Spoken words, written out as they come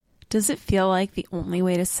Does it feel like the only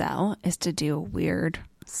way to sell is to do weird,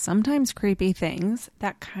 sometimes creepy things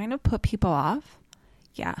that kind of put people off?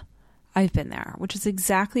 Yeah, I've been there, which is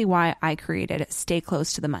exactly why I created Stay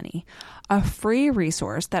Close to the Money, a free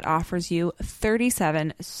resource that offers you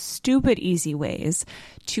 37 stupid easy ways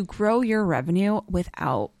to grow your revenue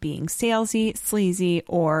without being salesy, sleazy,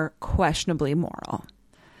 or questionably moral.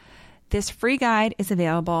 This free guide is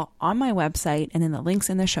available on my website and in the links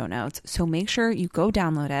in the show notes, so make sure you go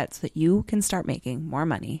download it so that you can start making more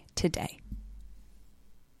money today.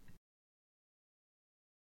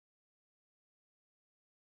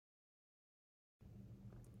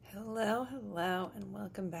 Hello, and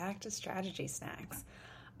welcome back to Strategy Snacks.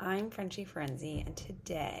 I'm Frenchie Frenzy, and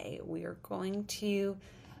today we are going to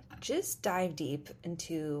just dive deep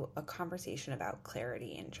into a conversation about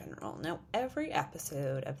clarity in general. Now, every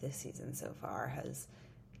episode of this season so far has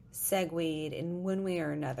segued in one way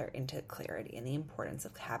or another into clarity and the importance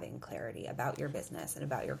of having clarity about your business and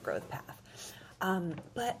about your growth path.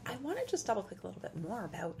 But I want to just double click a little bit more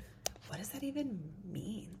about what does that even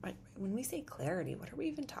mean? Like, when we say clarity, what are we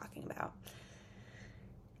even talking about?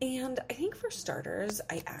 And I think for starters,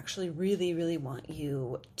 I actually really want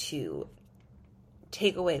you to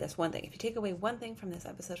take away this one thing. If you take away one thing from this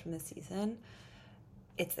episode, from this season,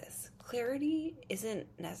 it's this. Clarity isn't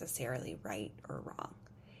necessarily right or wrong.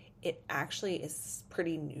 It actually is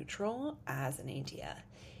pretty neutral as an idea.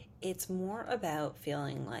 It's more about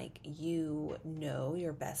feeling like you know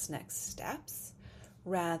your best next steps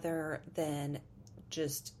rather than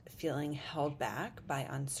just feeling held back by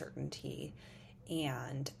uncertainty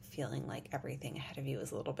and feeling like everything ahead of you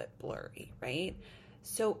is a little bit blurry, right?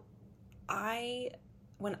 So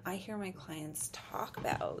when I hear my clients talk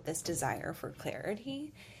about this desire for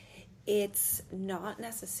clarity, it's not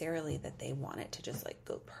necessarily that they want it to just like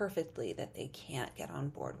go perfectly, that they can't get on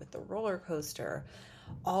board with the roller coaster,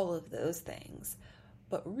 all of those things.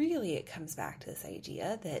 But really it comes back to this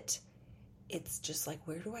idea that it's just like,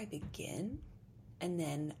 where do I begin? And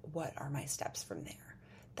then what are my steps from there?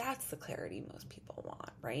 That's the clarity most people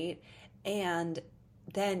want, right? And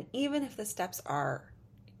then even if the steps are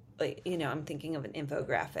like, I'm thinking of an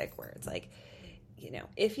infographic where it's like,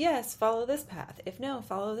 if yes, follow this path. If no,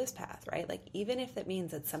 follow this path, right? Like, even if that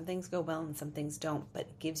means that some things go well and some things don't, but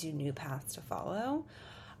it gives you new paths to follow,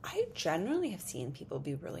 I generally have seen people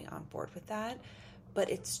be really on board with that,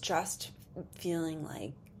 but it's just feeling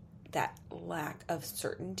like that lack of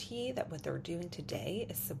certainty that what they're doing today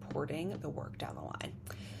is supporting the work down the line.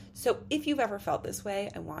 So if you've ever felt this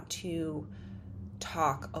way, I want to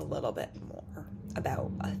talk a little bit more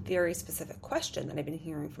about a very specific question that I've been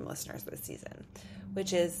hearing from listeners this season,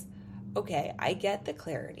 which is, okay, I get the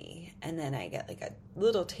clarity and then I get like a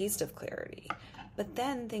little taste of clarity, but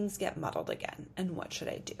then things get muddled again. And what should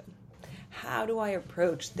I do? How do I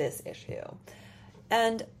approach this issue?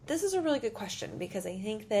 And this is a really good question because I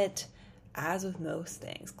think that as with most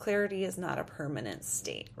things, clarity is not a permanent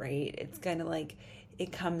state, right? It's kind of like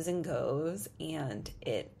it comes and goes and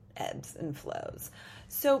it ebbs and flows.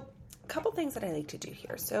 So a couple things that I like to do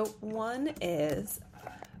here. So one is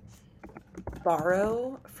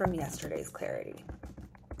borrow from yesterday's clarity.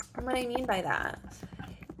 And what I mean by that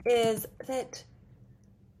is that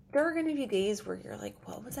there are going to be days where you're like,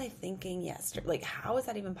 what was I thinking yesterday? Like, how is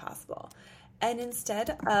that even possible? And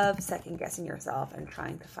instead of second guessing yourself and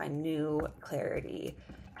trying to find new clarity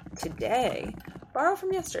today, borrow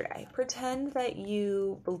from yesterday. Pretend that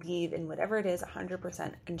you believe in whatever it is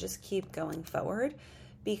 100% and just keep going forward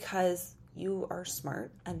because you are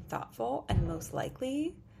smart and thoughtful, and most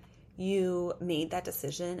likely you made that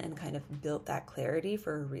decision and kind of built that clarity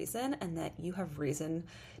for a reason, and that you have reason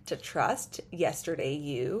to trust yesterday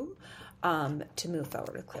you to move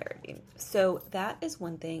forward with clarity. So that is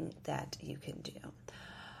one thing that you can do.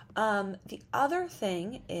 The other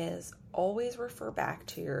thing is always refer back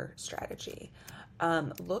to your strategy.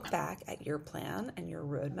 Look back at your plan and your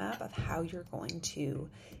roadmap of how you're going to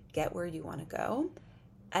get where you want to go.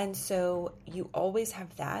 And so you always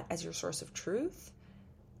have that as your source of truth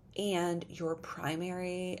and your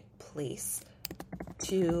primary place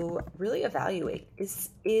to really evaluate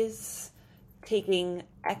is taking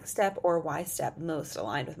X step or Y step most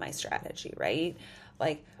aligned with my strategy, right?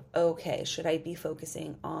 Like, okay, should I be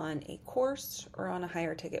focusing on a course or on a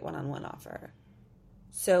higher ticket one-on-one offer?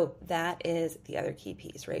 So that is the other key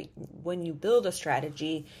piece, right? When you build a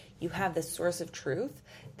strategy, you have this source of truth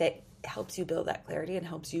that helps you build that clarity and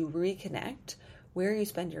helps you reconnect where you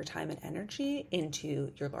spend your time and energy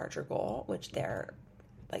into your larger goal, which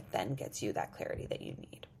then gets you that clarity that you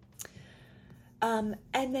need. And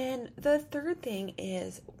then the third thing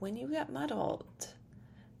is when you get muddled,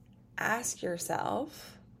 ask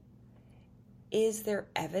yourself, is there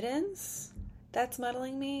evidence that's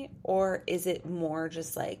muddling me, or is it more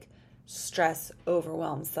just like stress,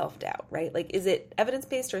 overwhelm, self-doubt, right? Like, is it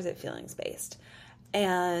evidence-based or is it feelings-based?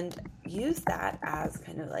 And use that as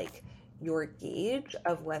kind of like your gauge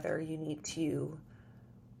of whether you need to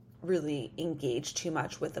really engage too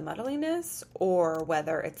much with the muddliness, or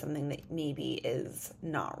whether it's something that maybe is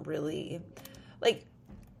not really, like,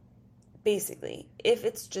 basically, if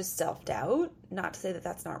it's just self-doubt, not to say that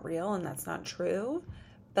that's not real and that's not true,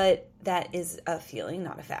 but that is a feeling,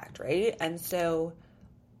 not a fact, right? And so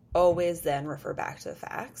always then refer back to the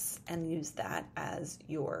facts and use that as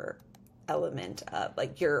your element of,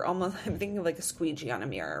 like, you're almost, I'm thinking of like a squeegee on a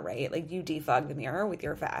mirror, right? Like, you defog the mirror with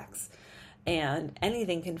your facts, and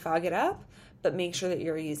anything can fog it up, but make sure that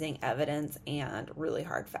you're using evidence and really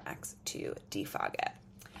hard facts to defog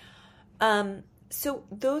it. So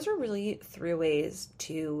those are really 3 ways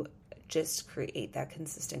to just create that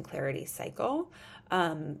consistent clarity cycle.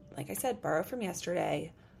 Like I said, borrow from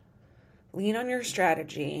yesterday, lean on your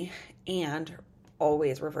strategy, and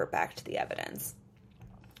always revert back to the evidence.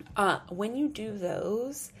 When you do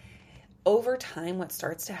those, over time, what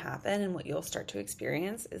starts to happen and what you'll start to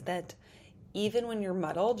experience is that even when you're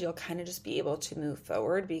muddled, you'll kind of just be able to move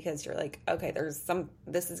forward because you're like, okay,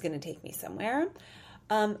 this is going to take me somewhere.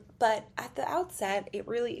 But at the outset, it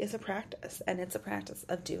really is a practice, and it's a practice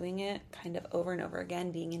of doing it kind of over and over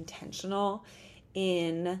again, being intentional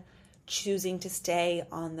in choosing to stay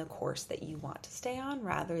on the course that you want to stay on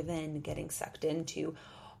rather than getting sucked into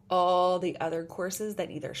all the other courses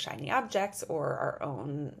that either shiny objects or our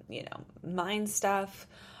own, mind stuff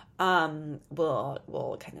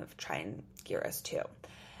will kind of try and gear us to.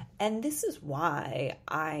 And this is why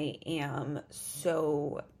I am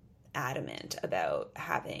so adamant about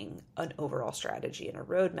having an overall strategy and a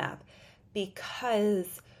roadmap,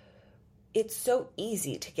 because it's so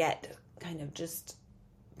easy to get kind of just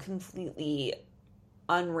completely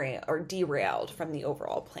derailed from the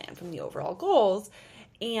overall plan, from the overall goals.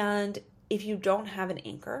 And if you don't have an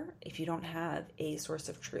anchor, if you don't have a source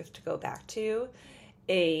of truth to go back to,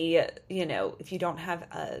 if you don't have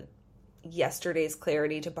a yesterday's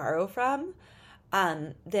clarity to borrow from,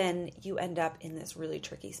 then you end up in this really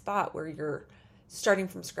tricky spot where you're starting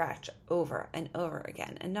from scratch over and over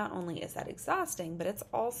again. And not only is that exhausting, but it's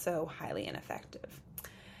also highly ineffective.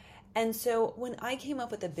 And so when I came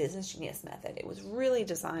up with the Business Genius method, it was really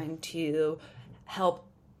designed to help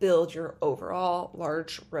build your overall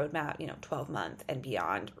large roadmap, 12-month and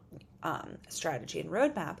beyond strategy and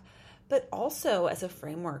roadmap, but also as a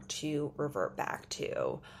framework to revert back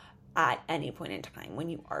to at any point in time when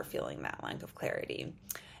you are feeling that lack of clarity.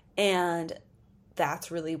 And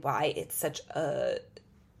that's really why it's such a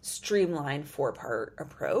streamlined 4-part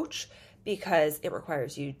approach, because it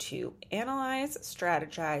requires you to analyze,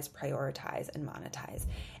 strategize, prioritize, and monetize.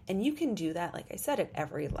 And you can do that, like I said, at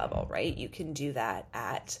every level, right? You can do that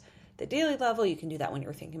at the daily level. You can do that when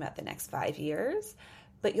you're thinking about the next 5 years,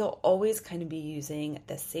 but you'll always kind of be using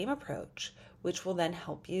the same approach, which will then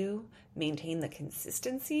help you maintain the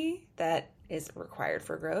consistency that is required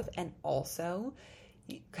for growth, and also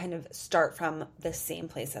you kind of start from the same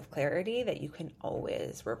place of clarity that you can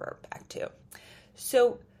always revert back to.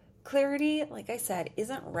 So clarity, like I said,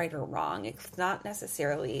 isn't right or wrong. It's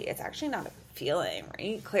actually not a feeling,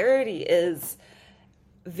 right? Clarity is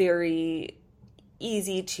very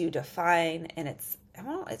easy to define, and it's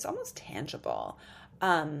almost tangible.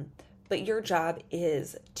 But your job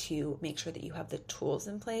is to make sure that you have the tools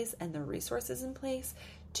in place and the resources in place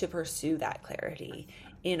to pursue that clarity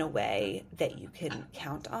in a way that you can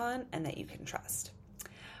count on and that you can trust.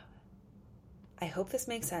 I hope this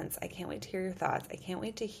makes sense. I can't wait to hear your thoughts. I can't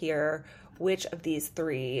wait to hear which of these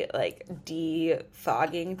 3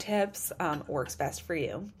 defogging tips works best for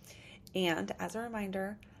you. And as a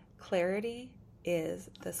reminder, clarity is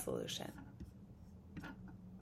the solution.